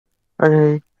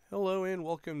Okay. Hello and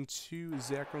welcome to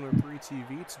Zach 3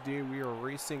 TV. Today we are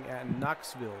racing at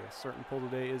Knoxville. Starting pole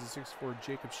today is a 6'4"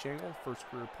 Jacob Shangle, first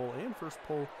career pole and first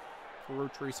pole for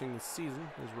Roach Racing this season.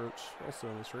 Is Roach also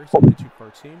in this race? Only a two-car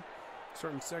team.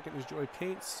 Starting second is Joy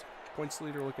Paints, points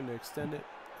leader looking to extend it.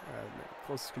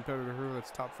 Closest competitor to her that's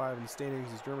top 5 in the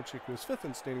standings is German Chick, who is 5th in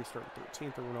the standings, starting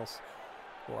 13th. Everyone else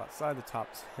well outside the top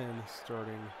 10,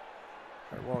 starting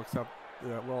outside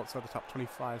the top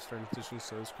 25 starting positions,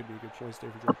 so this could be a good points day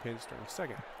for Joe Payne starting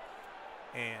second.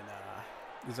 And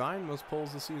Design, most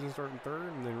poles this season, starting third,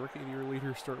 and then Rookie of the Year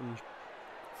leader starting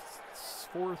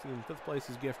fourth, and in fifth place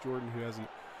is Geoff Jordan, who hasn't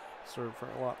started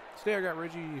front a lot. Today I got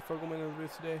Reggie Fogleman in the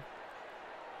booth today.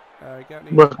 Got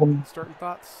any starting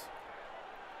thoughts?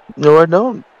 No, I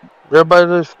don't. Everybody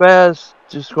that's fast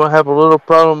just going to have a little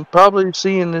problem probably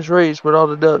seeing this race with all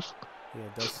the dust. Yeah,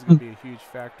 dust is going to be a huge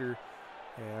factor.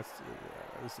 Yeah,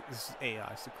 this is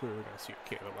AI, so clearly we're going to see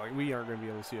okay. Like, we aren't going to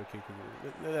be able to see okay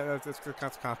because that's the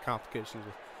kinds of complications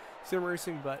with sim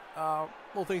racing. But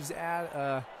little things to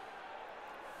add.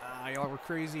 Y'all were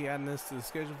crazy adding this to the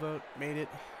schedule vote. Made it.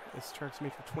 This track's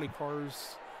made for 20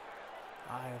 cars.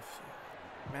 I've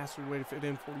mastered a way to fit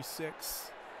in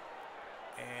 46.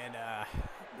 And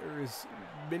there is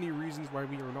many reasons why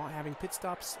we are not having pit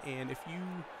stops. And if you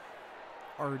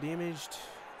are damaged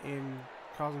and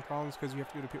causing problems because you have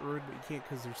to go to pit road, but you can't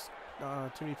because there's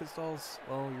too many pit stalls,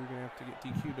 well, you're going to have to get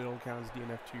DQ'd, but it'll count as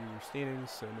DNF to your standings,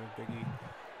 so no biggie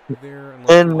there.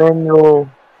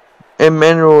 And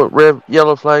manual red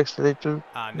yellow flags today too.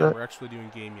 No, we're actually doing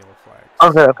game yellow flags.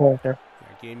 Okay. Yeah,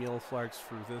 game yellow flags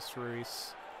for this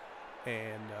race.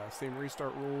 And same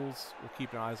restart rules, we'll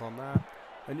keep an eyes on that.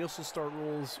 Initial start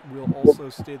rules will also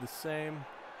stay the same.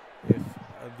 If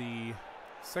the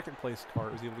second place car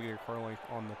is able to get a car length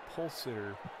on the pole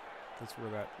sitter, that's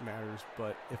where that matters.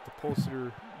 But if the pole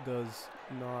sitter does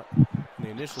not in the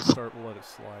initial start, we'll let it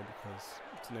slide because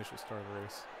it's the initial start of the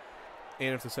race.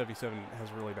 And if the 77 has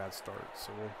a really bad start,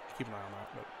 so we'll keep an eye on that.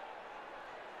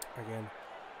 But again,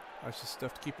 that's just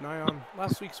stuff to keep an eye on.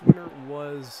 Last week's winner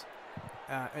was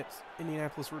at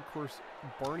Indianapolis Road Course,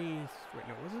 Barney. Wait,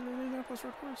 no, was it Indianapolis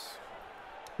Road Course?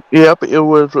 Yep, it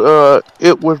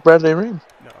was Bradley Ream.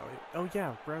 No, oh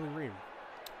yeah, Bradley Ream.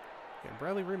 Yeah,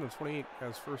 Bradley Ream of 28 got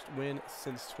his first win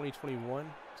since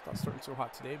 2021. It's not starting so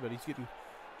hot today, but he's getting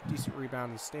a decent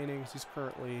rebound in standings. He's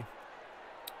currently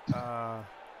 14th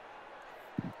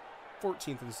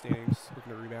in the standings,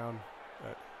 looking to rebound,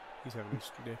 but he's having an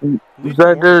interesting day.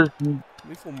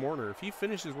 Lethal Mourner, if he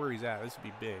finishes where he's at, this would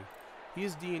be big. He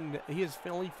has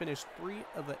only finished 3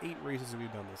 of the 8 races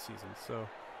we've done this season, so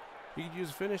he could use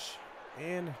a finish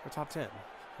and a top 10.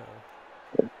 So.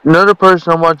 Another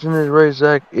person I'm watching this race,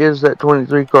 Zach, is that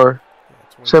 23 car.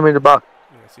 Yeah, Send me the box.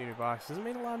 Yeah, send me the box. Hasn't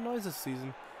made a lot of noise this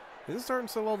season. Isn't starting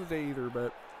so well today either,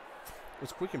 but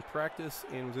was quick in practice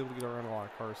and was able to get around a lot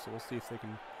of cars, so we'll see if they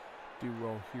can do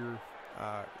well here.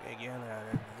 Again,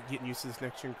 getting used to this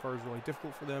next-gen car is really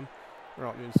difficult for them. They're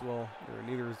not doing so well.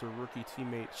 Neither is their rookie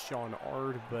teammate Sean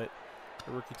Ard, but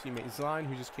the rookie teammate Zine,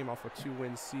 who just came off a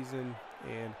 2-win season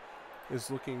and is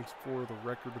looking for the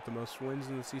record with the most wins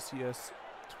in the CCS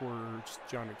towards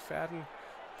John McFadden.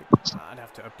 I'd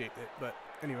have to update it, but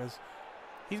anyways,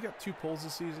 he's got 2 poles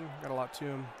this season. Got a lot to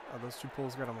him. Those 2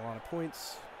 poles got him a lot of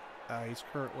points. He's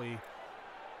currently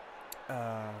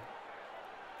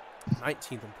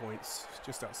 19th in points,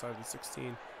 just outside of the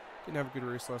 16. Didn't have a good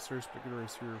race last race, but good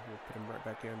race here. We'll put him right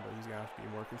back in, but he's going to have to be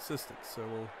more consistent. So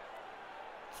we'll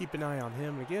keep an eye on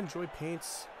him. And again, Joy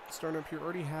Paints, starting up here,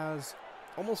 already has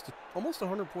almost a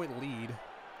 100-point lead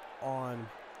on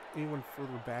anyone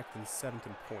further back than 7th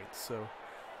in points. So,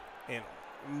 and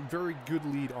very good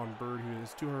lead on Bird, who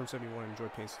is 271, and Joy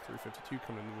Paints 352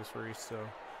 coming into this race. So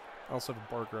I also have a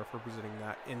bar graph representing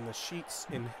that in the sheets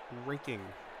in ranking.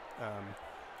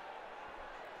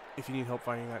 If you need help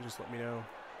finding that, just let me know.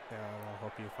 I'll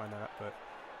help you find that. But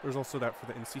there's also that for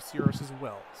the NCCRS as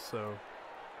well. So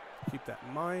keep that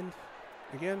in mind.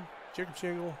 Again, Jacob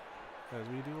Shangle, as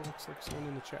we do, looks like someone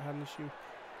in the chat had an issue.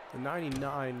 The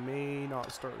 99 may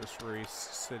not start this race.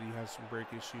 Said he has some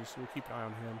brake issues, so we'll keep an eye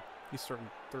on him. He's starting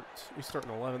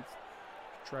 11th.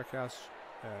 Trackhouse,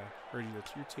 Reggie,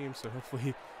 that's your team, so hopefully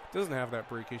he doesn't have that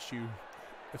brake issue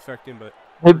affect him. But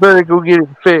he better go get it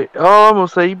fixed. Oh, I'm gonna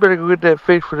say you better go get that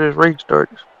fixed for this race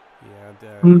starts. Yeah,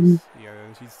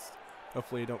 he's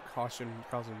hopefully don't cause him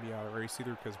to be out of the race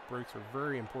either, because brakes are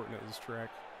very important at this track.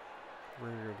 We're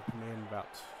going to command about.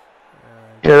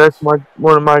 Yeah, that's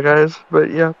one of my guys,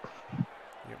 but yeah.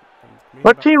 Yep,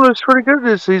 my team looks pretty good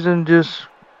this season. Just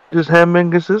haven't been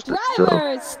consistent.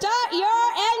 Drivers, start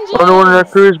your engines. Only one of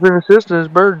that crew has been assistant is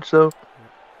Bird. So.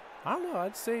 I don't know.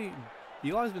 I'd say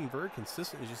Eli's been very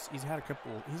consistent. It's just he's had a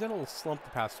little slump the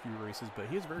past few races, but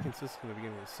he was very consistent in the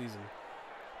beginning of the season.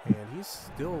 And he's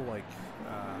still like,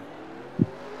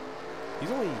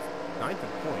 he's only 9th in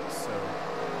points, so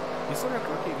he's still got the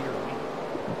Rookie of the Year lead.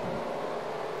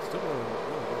 Still going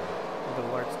really good. A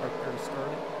little light start there to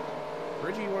start it.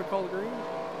 Reggie, you want to call the green?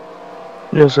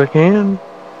 Yes, I can.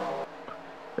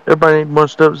 Everybody ain't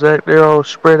bunched up, Zach. They're all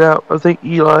spread out. I think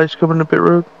Eli's coming to pit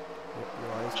road.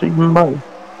 Yep, So you can buy.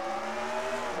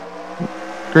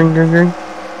 Green, green, green.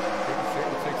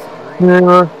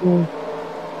 Yeah.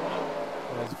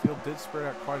 As the field did spread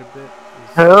out quite a bit.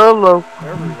 Hello.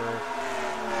 Everywhere.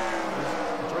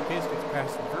 Joy Pace gets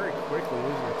past him very quickly,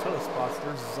 losing a ton of spots.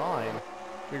 There's Zine.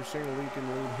 Bigger Shingle Lee can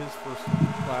lead his first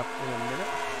lap in a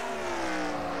minute.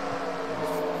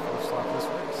 First lap of this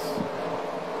race.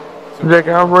 So Jack,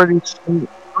 I'm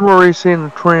already seeing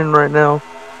the trend right now.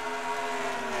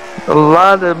 A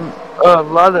lot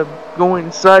of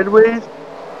going sideways.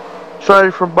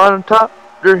 Starting from bottom top,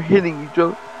 they're hitting each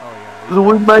other. Oh yeah. So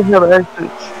we might have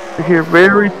accidents here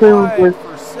very soon. For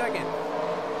a second.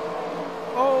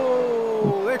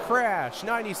 Oh, they crashed.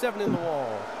 97 in the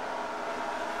wall.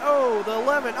 Oh, the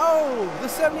 11. Oh, the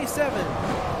 77.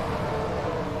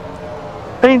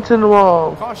 Paint's in the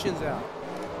wall. Caution's out.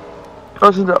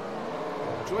 Caution's up.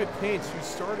 Joy Paints, who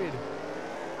started.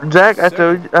 Zach, I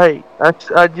told you, hey,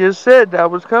 I just said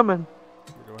that was coming.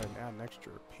 We'll go ahead and add an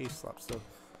extra pace lap. So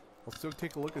we'll still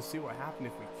take a look and see what happened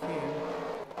if we can.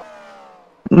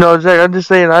 No, Zach, I'm just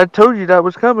saying, I told you that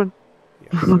was coming.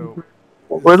 Yeah, so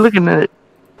we're looking at it.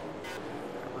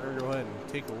 We're going to go ahead and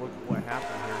take a look at what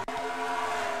happened here.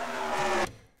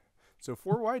 So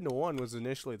 4 wide and a 1 was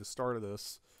initially the start of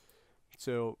this.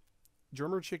 So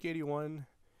Drummer Chick 81,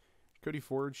 Cody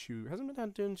Forge, who hasn't been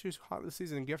doing too hot this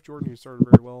season, and Jeff Jordan, who started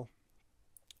very well.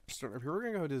 Starting up here, we're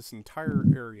going to go to this entire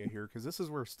area here, because this is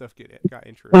where stuff got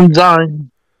interesting. And Zine.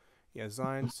 Yeah,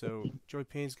 Zine. So Joy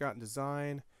Payne's got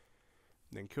Design,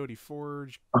 then Cody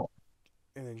Forge,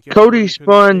 and then Jeff Cody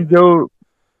spun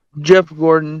Jeff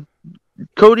Gordon.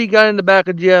 Cody got in the back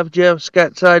of Jeff. Jeff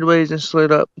got sideways and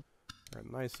slid up.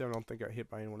 Right, 97, I don't think got hit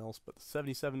by anyone else, but the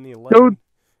 77, the 11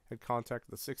 had contact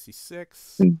with the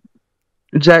 66.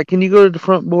 Zach, can you go to the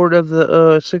front board of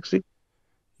the 60?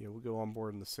 Yeah, we'll go on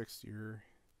board in the 60 here.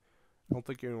 I don't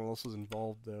think anyone else was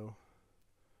involved, though.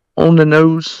 On the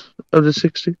nose of the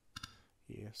 60?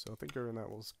 Yeah, so I think everything that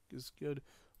is good.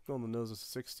 Go on the nose of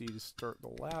 60 to start the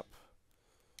lap.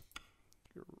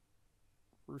 Your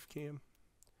roof cam.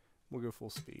 We'll go full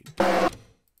speed.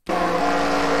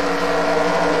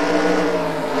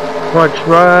 Watch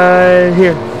right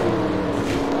here.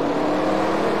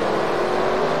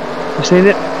 You seen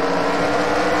it?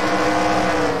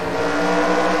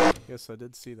 Yes, I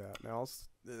did see that. Now,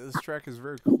 this track is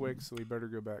very quick, so we better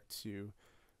go back to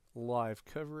live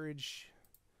coverage.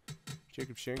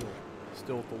 Jacob Shingle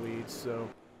still with the lead, so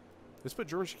let's put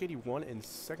George 81 in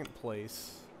 2nd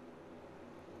place.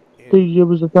 Did you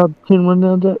give us a top 10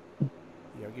 rundown, Zach?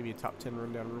 Yeah, I'll give you a top 10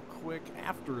 rundown real quick.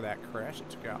 After that crash, it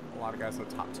took out a lot of guys in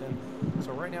the top 10.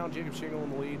 So right now, Jacob Shingle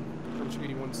in the lead, George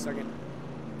 81 2nd.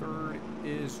 3rd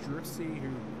is Driftsy, who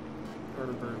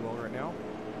running very well right now.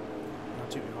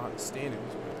 Not too hot in the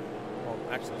standings, well,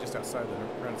 actually just outside the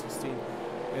round 16.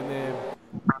 And then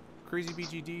Crazy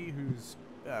BGD, who's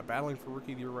battling for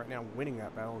Rookie of the Year right now, winning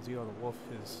that battle. As Eli the Wolf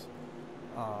is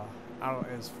out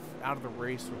of the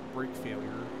race with brake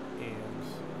failure, and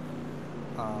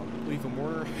Lethal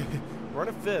Warner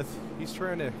running 5th. He's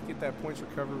trying to get that points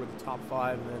recovery with the top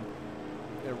 5, and then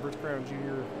Rich Brown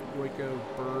Jr., Yoiko,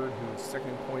 Bird, who's 2nd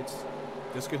in points.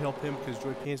 This could help him because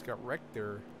Joy Payne's got wrecked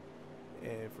there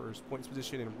for his points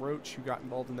position, and Roach, who got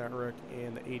involved in that wreck,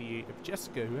 and the 88 of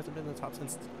Jessica, who hasn't been in the top 10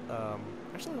 since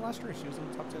actually the last race. She was in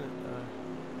the top 10 at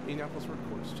Indianapolis Road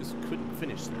Course. Just couldn't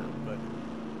finish there, but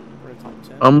we're in the top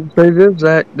 10. I'm going to say this,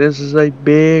 Zach. This is a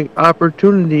big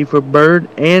opportunity for Bird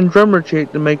and Drummer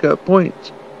Chick to make up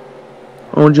points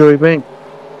on Joey Payne. I'm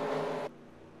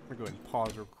going to go ahead and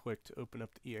pause real quick to open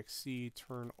up the EXC,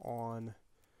 turn on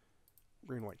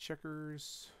green, white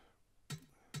checkers.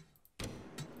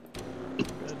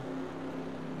 Good.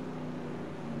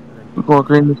 We're going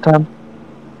green this time?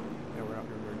 Yeah, we're out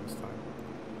here green this time.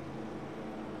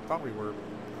 Thought we were.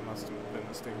 I must have been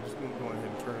mistaken. Just going to go ahead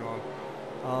and turn it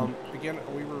on. Again,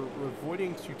 we were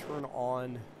avoiding to turn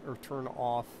on or turn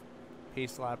off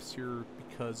pace laps here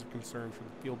because of concern for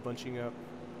the field bunching up.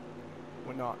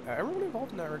 Whatnot. Everyone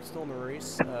involved in that wreck still in the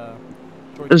race.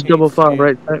 It's double file,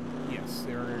 right? Yes,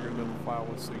 they are going to go double file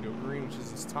once they go green, which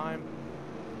is this time.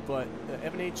 But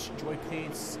Evan H, Joy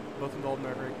Paints, both involved in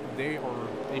that wreck. They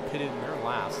pitted and they're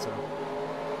last. So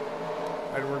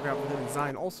I'd work out with him. And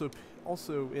Zion also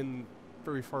in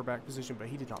very far back position, but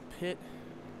he did not pit.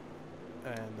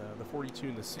 And the 42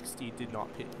 and the 60 did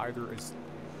not pit either. As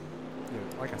you know,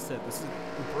 like I said, we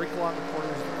break a lot in the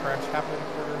corners. The crash happened in the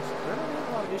corners. There are a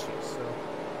lot of issues. So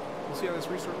we'll see how this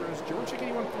restart goes. George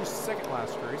Chickeny finished second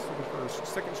last race, looking for his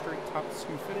second straight top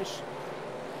 2 finish.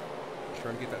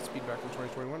 Trying to get that speed back from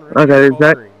 2021. Okay,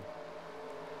 Zach.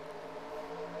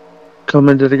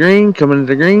 Coming to the green, coming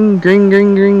to the green,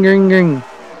 green.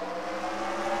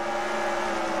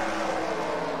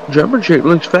 Jumper chick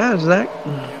looks fast, Zach.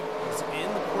 It's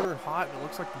in the corner hot, and it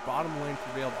looks like the bottom lane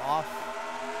prevailed off.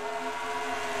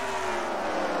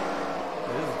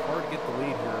 It is hard to get the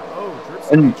lead here. Oh, Drip's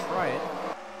going to try it.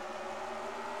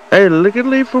 Hey, look at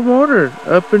lead from water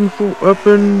up in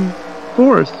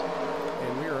fourth.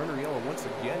 And we are under yellow once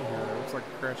again here. It looks like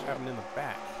a crash happened in the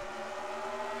back.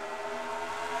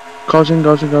 Caution.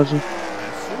 I assume it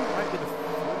might be the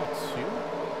 42.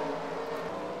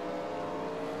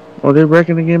 Oh, they're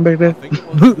wrecking again back there? I think it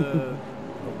was the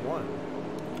one.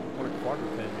 What a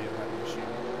quadruped may have had an issue.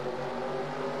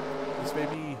 This may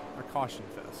be a caution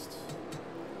fest.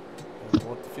 And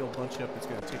we'll let the field bunch up. It's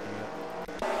going to take a minute.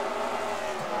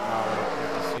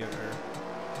 Yeah, I see it there.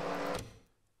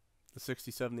 The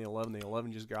 67, the 11. The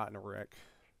 11 just got in a wreck.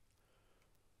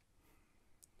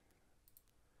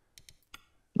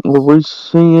 What we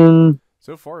seeing?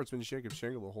 So far, it's been Jacob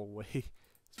Shingle the whole way.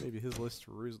 It's maybe his list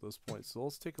to ruse at this point. So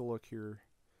let's take a look here.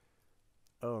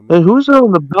 Oh, Hey, who's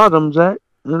on the bottom, Zach?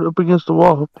 They're up against the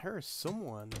wall. There's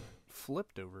someone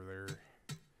flipped over there.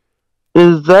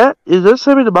 Is that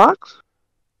Sammy the Box?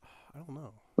 I don't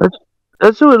know. Let's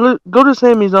do it. Go to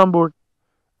Sammy's on board.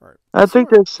 All right. I think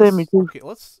that's Sammy too. Okay,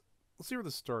 let's see where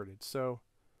this started. So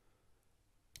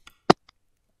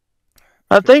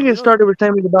I think it started with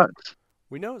Sammy the Box.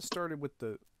 We know it started with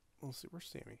the. Let's see, where's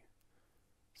Sammy?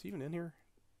 Is he even in here?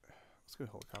 Let's go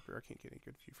helicopter. I can't get any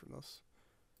good view from this.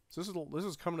 So this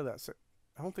is coming to that.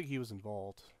 I don't think he was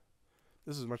involved.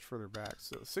 This is much further back.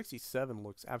 So 67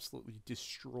 looks absolutely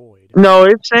destroyed. No,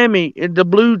 it's Sammy. The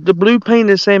blue paint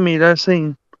is Sammy that I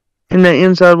seen in the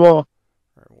inside wall. All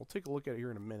right, we'll take a look at it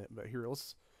here in a minute. But here,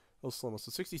 let's slow mo.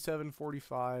 So 67,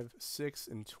 45, 6,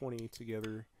 and 20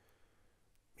 together.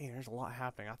 Man, there's a lot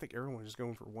happening. I think everyone is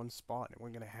going for one spot, and it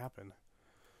wasn't going to happen.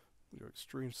 We'll go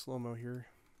extreme slow-mo here.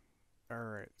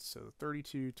 Alright, so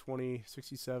 32, 20,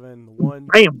 67, 1,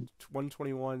 Bam.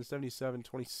 121, 77,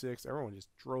 26. Everyone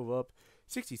just drove up.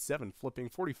 67 flipping,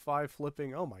 45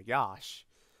 flipping. Oh my gosh.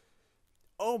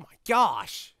 Oh my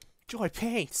gosh. Joy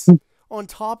Paints on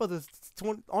top of their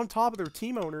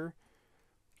team owner,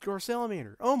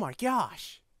 Garcelamander. Oh my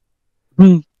gosh.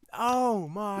 Oh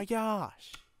my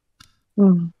gosh.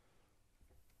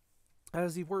 That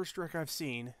is the worst wreck I've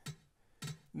seen.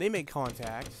 They made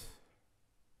contact.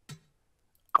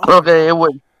 Oh okay, it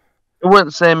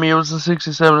wasn't Sammy. It was the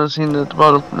 67 I seen at the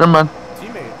bottom. Never mind.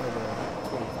 Teammate of the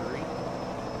 23.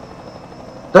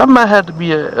 That might have to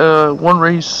be a one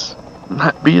race.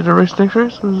 Might be the race next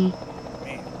race. Man,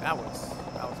 that was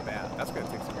bad. That's gonna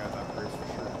take some guys out of the race for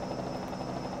sure.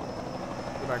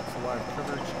 Go back to live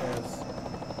coverage as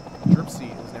Dripsy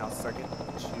is now second to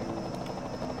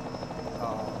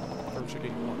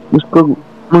Chicken 1. Let's go.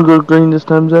 I'm gonna go green this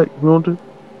time, Zach. You want to? We're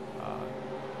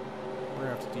gonna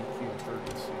have to DQ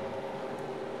third soon.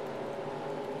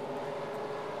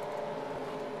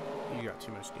 You got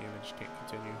too much damage, can't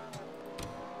continue.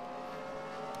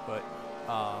 But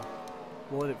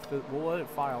we'll let it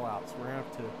file out. So we're gonna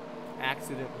have to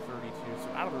accident the 32. So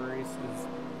out of the race is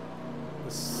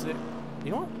the 6.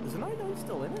 You know what? Is the 99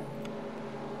 still in it?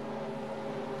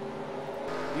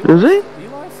 Is he?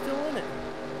 Eli's still in it.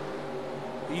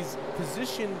 He's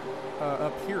positioned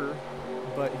up here,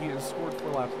 but he has scored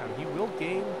 4 laps now. He will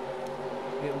gain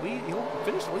he'll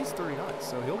finish at least 39,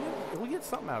 so he'll get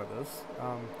something out of this.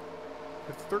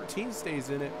 If 13 stays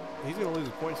in it, he's going to lose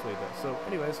a points lead though. So,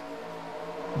 anyways,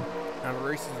 now the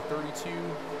race is at 32,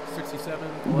 67,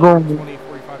 11, 20,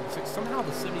 45, and 6. Somehow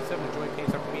the 77 of Joy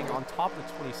Paints, after being on top of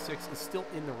the 26, is still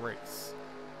in the race.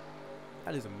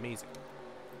 That is amazing.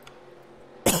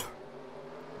 Is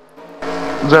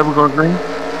that we're going green?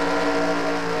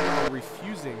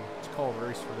 Refusing to call the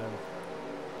race for them.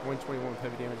 121 with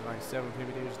heavy damage, 97 with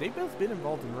heavy damage. They've both been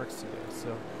involved in wrecks today,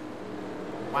 so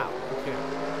wow. Okay,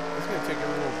 it's going to take a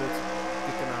little bit to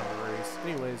get them out of the race.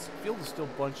 Anyways, field is still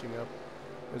bunching up.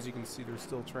 As you can see, they're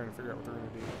still trying to figure out what they're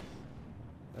going to do.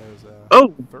 That was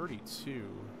 32.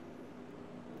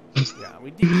 Yeah, we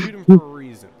DQ'd him for a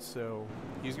reason, so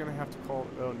he's going to have to call.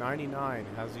 Oh, 99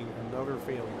 has another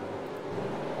failure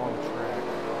on the track.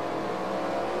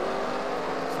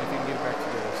 See if he can get it back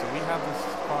together. So we have this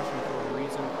caution for a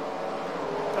reason.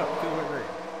 Oh, it went green.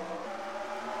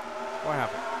 What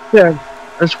happened? Yeah,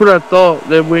 that's what I thought.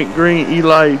 That went green.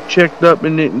 Eli checked up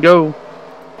and didn't go.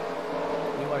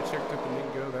 Eli checked up and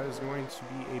didn't go. That is going to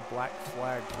be a black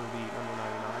flag for the number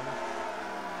 99.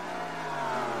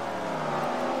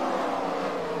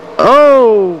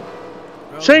 Oh!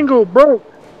 Shingle broke.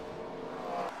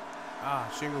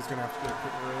 Shingle's going to have to go to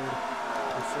pit road.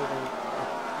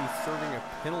 He's serving a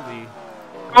penalty.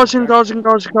 Caution.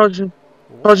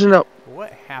 Caution up.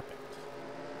 What happened?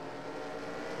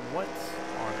 What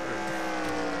on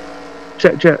earth?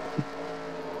 Check.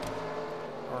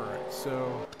 Alright,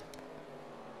 so...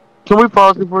 Can we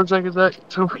pause it for a second, Zach,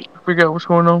 so we can figure out what's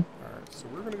going on? Alright, so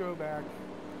we're going to go back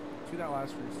to that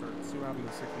last restart and see what happened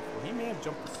to 64. He may have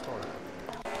jumped the start.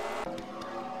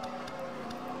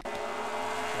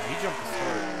 Yeah, he jumped the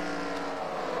start.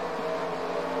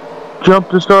 Jump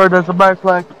the start, that's a black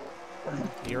flag.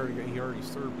 He already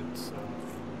served it, so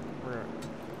we're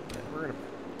gonna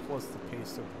plus the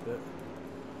pace up a bit.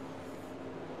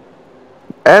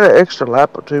 Add an extra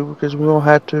lap or two because we don't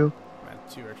have to. Add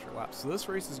 2 extra laps. So this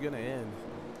race is gonna end.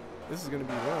 This is gonna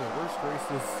be one of the worst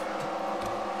races.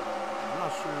 I'm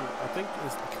not sure. I think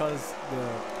it's because the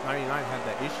 99 had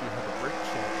that issue, had the brake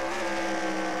check.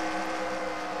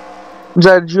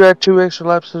 Zach, did you add 2 extra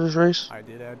laps to this race? I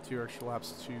did add 2 extra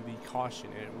laps to the caution,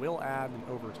 and it will add an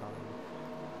overtime.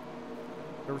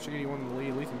 Number 81 in the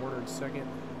lead, Lethan Warner in second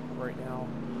right now.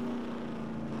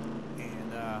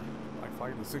 And I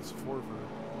flagged the 64 for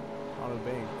Auto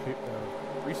Bang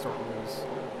restart moves.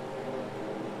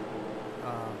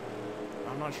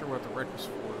 I'm not sure what the wreck was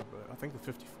for, but I think the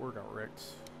 54 got wrecked.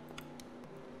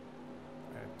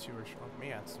 I had 2 extra laps.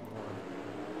 May add some more.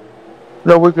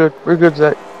 No, we're good. We're good,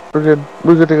 Zach. We're good.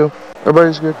 We're good to go.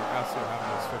 Everybody's good. I also have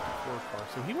this 54 car,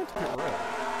 so he went to pit road.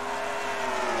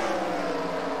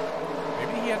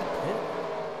 Maybe he had to pit.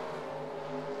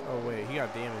 Oh wait, he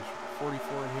got damaged.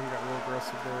 44 and him got real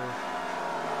aggressive there.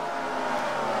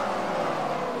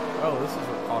 Oh, this is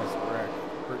what caused the wreck.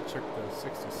 Bert checked the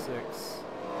 66.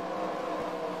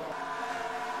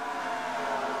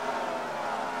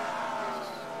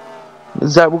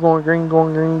 Zach, we're going green. Go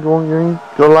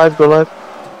live. They are going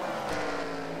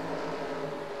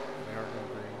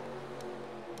green.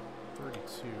 32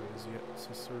 is yet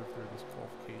to serve their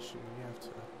disqualification. We have to...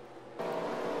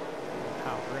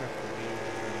 Wow, we're going to have to leave.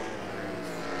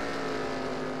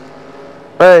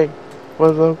 Hey,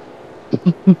 what's up?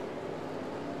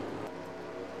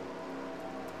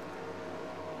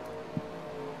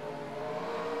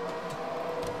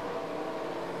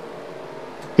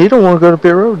 He don't want to go to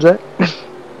pit road, Zach. He's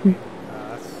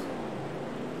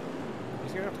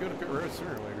going to have to go to pit road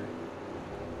sooner or later.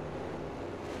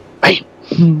 Hey.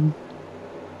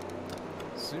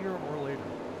 Sooner or later.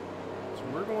 So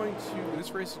we're going to...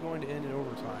 This race is going to end in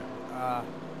overtime.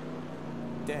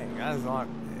 Dang, that is not...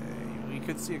 we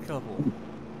could see a couple.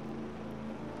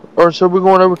 Or so we're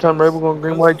going overtime, right? We're going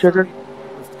green, white, checker?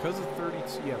 Because of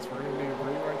 32, yes, we're going to do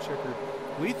green, white, checker.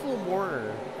 Lethal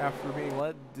Warner, after being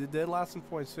dead last in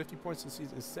points, 50 points this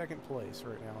season, is second place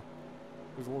right now.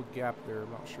 There's a little gap there,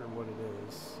 I'm not sure what it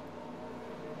is.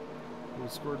 He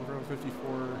was scored in front of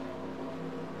 54.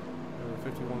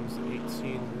 51 was 18.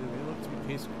 They look to be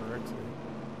paced correctly.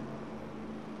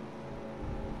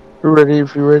 We're ready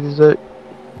if you're ready, Zach.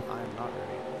 I am not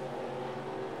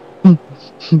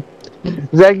ready.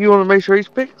 Zach, you want to make sure he's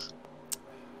picks?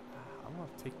 I'm going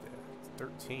to take the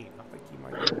 13. I think he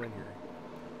might go in here.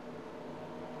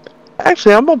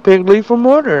 Actually, I'm going to pick Lee from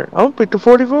Warner. I'm going to pick the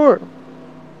 44.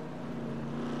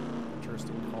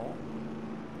 Interesting call.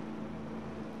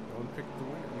 No one picked the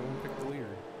winner. No one picked the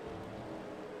leader.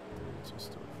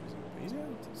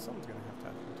 Something's going to have to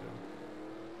happen to him.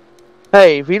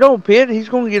 Hey, if he don't pit, he's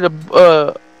going to get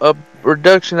a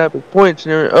reduction of his points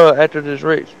after this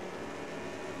race.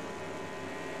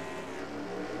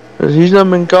 Because he's not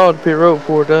been called to pit road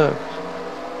 4 times.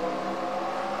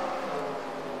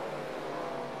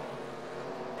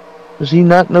 Does he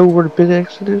not know where the pit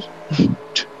exit is? I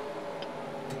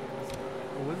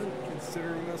wasn't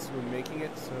considering this when making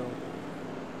it, so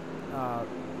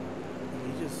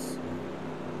he just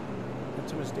had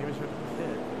too much damage with the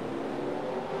pit.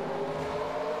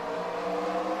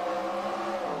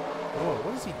 Whoa,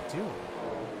 what is he doing?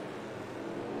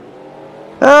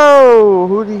 Oh,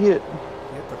 who'd he hit?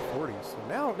 He hit the 40, so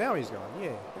now he's gone. Yay.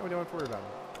 Now we don't have to worry about him.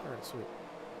 Alright, sweet.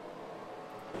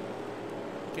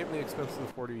 Can't really expect the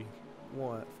 40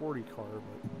 car,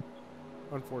 but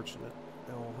unfortunate.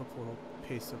 Hopefully he'll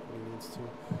pace up when he needs to.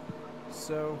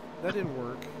 So that didn't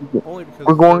work. Only because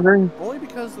we're going green. Only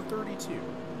because the 32.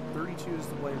 32 is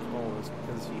the blame for all this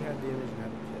because he had damage and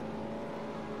had to pit.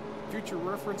 future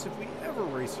reference, if we ever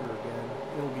race here again,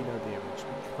 it'll be no damage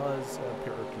because of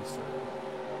Parakeet started.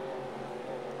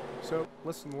 So,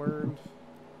 lesson learned.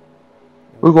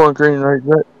 We're going green, right?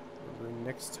 Green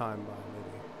next time,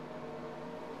 maybe.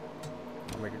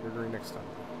 I'll make it go green next time.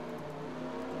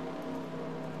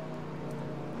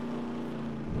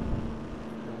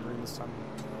 Green this time.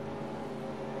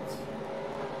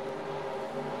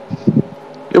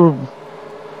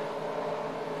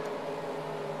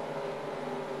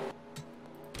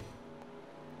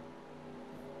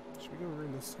 Should we go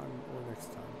green this time or next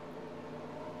time?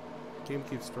 Game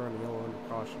keeps throwing yellow under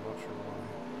caution, not sure why.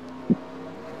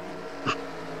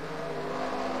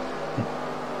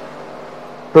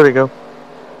 There you go.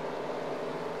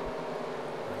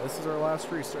 Right, this is our last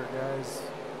restart, guys.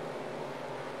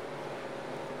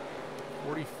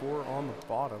 44 on the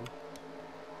bottom.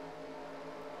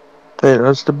 Hey,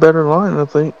 that's the better line, I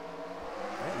think.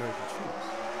 I didn't know you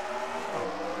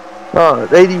could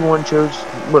choose. 81 chose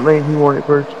what lane he wanted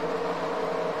first.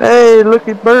 Hey, look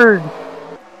at Bird.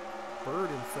 Bird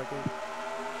in second.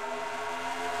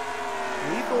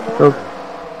 Lethal Mortar.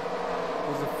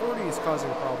 Oh. The 40 is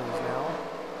causing problems now.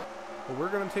 But we're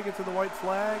going to take it to the white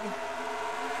flag.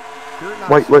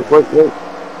 Wait.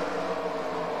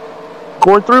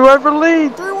 Going through wide for the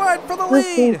lead. Through wide for the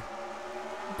lead.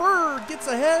 Bird gets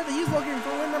ahead. He's looking for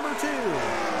win number 2.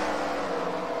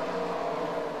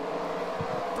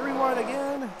 3 wide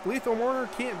again. Lethal Mortar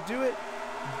can't do it.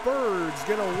 Bird's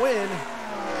going to win.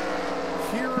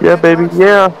 Here Yeah, baby. Knoxville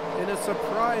Yeah. in a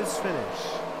surprise finish.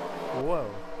 Whoa.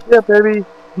 Yeah, baby.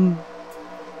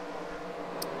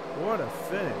 What a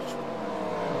finish.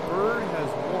 Bird has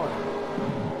won.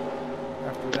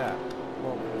 After that.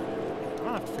 Well, I'm going to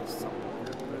have to fix something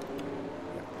here, but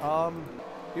yeah.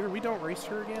 Either we don't race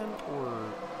her again, or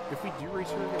if we do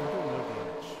race her again, we're doing no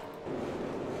damage.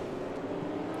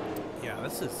 Yeah,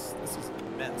 this is a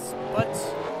mess. But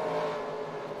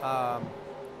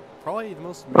probably the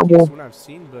most meatiest one I've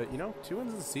seen, but you know, 2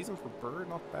 wins of the season for Bird,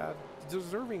 not bad.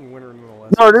 Deserving winner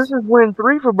nonetheless. No, this is win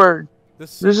 3 for Bird.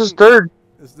 This is 3rd.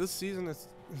 This season is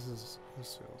this is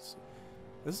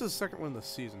his 2nd win this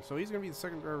season, so he's gonna be the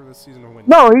 2nd driver this season to win.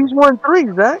 No, he's won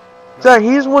 3, Zach. No. Zach,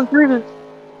 he's won 3.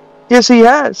 Yes, he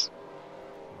has.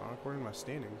 Not according to my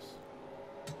standings.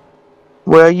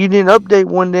 Well, you didn't update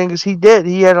one then because he did.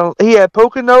 He had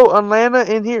Pocono, Atlanta,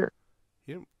 and here.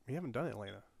 We haven't done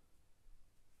Atlanta.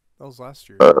 That was last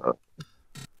year.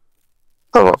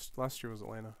 Last year was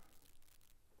Atlanta.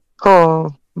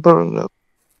 Oh, burn up.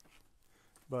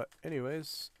 But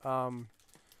anyways, that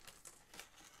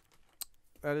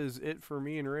is it for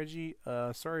me and Reggie.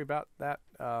 Sorry about that.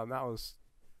 That was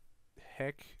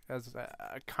heck, as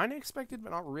I kind of expected,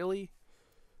 but not really.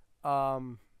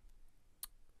 But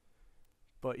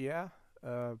yeah,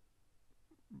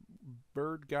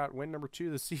 Bird got win number 2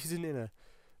 this season in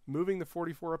moving the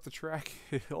 44 up the track.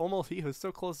 He was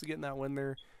so close to getting that win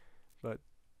there, but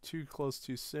too close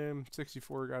too soon.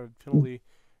 64 got a penalty,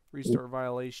 restart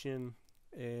violation,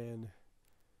 and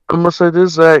I'm gonna say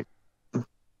this, Zach.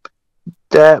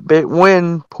 That big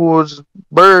win pulls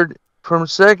Bird from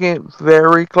 2nd,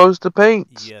 very close to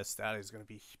Paints. Yes, that is going to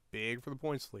be big for the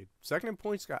points lead. 2nd in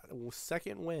points got a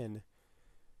 2nd win.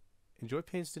 And Joy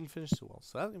Paints didn't finish so well,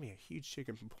 so that's going to be a huge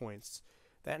chicken from points.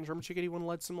 That and German Chickadee one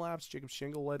led some laps. Jacob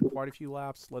Shingle led quite a few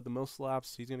laps, led the most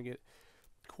laps. He's going to get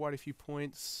quite a few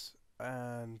points.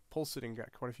 And Pole Sitting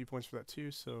got quite a few points for that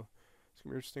too, so it's going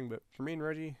to be interesting. But for me and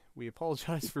Reggie, we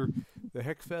apologize for the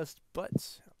Heckfest,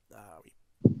 but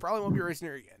we probably won't be racing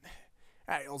here again.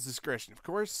 At y'all's discretion, of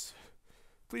course.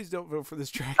 Please don't vote for this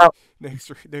track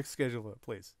next schedule vote,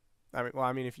 please.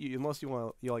 I mean, if you unless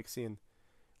you like seeing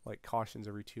like cautions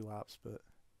every 2 laps, but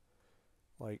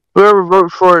like whoever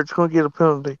votes for it's gonna get a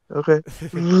penalty. Okay.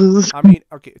 I mean,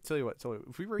 okay. Tell you what.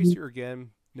 If we race here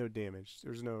again, no damage.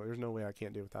 There's no way I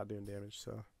can't do it without doing damage.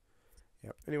 So,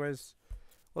 yeah. Anyways,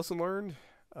 lesson learned.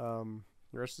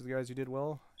 Congrats to the guys who did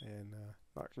well, and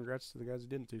not congrats to the guys who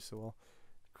didn't do so well.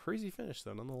 Crazy finish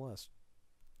though, nonetheless.